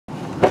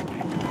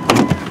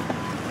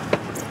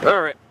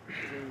Alright.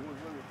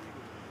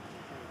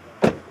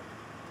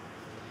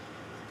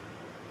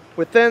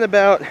 Within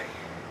about,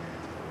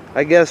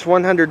 I guess,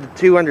 100 to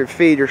 200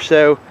 feet or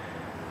so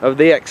of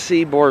the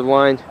ex-Seaboard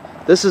line,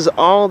 this is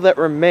all that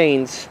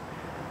remains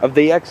of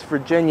the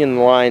ex-Virginian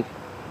line.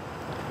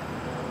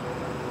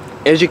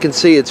 As you can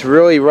see, it's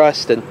really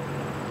rusted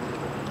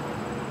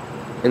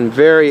and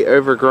very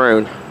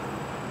overgrown.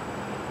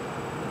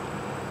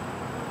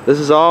 This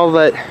is all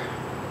that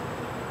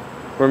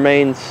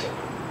remains.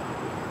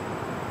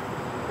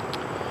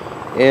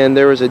 And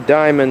there was a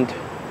diamond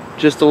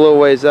just a little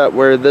ways up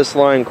where this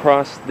line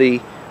crossed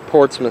the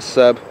Portsmouth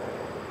sub.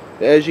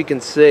 As you can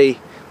see,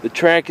 the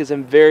track is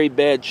in very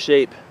bad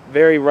shape,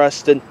 very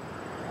rusted.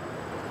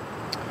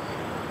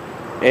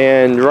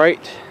 And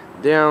right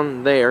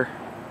down there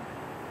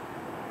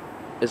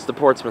is the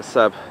Portsmouth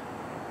sub,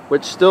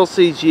 which still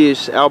sees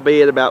use,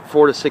 albeit about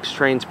 4 to 6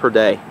 trains per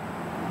day.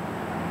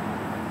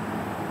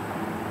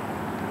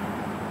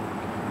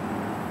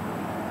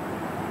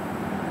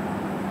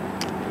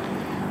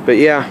 But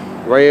yeah,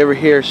 right over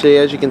here, see,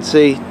 as you can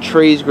see,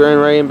 trees growing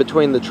right in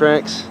between the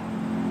tracks.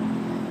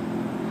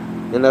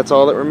 And that's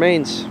all that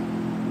remains.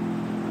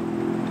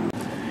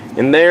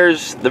 And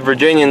there's the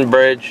Virginian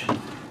bridge.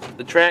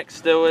 The track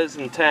still is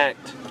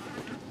intact,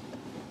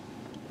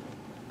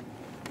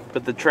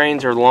 but the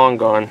trains are long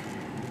gone.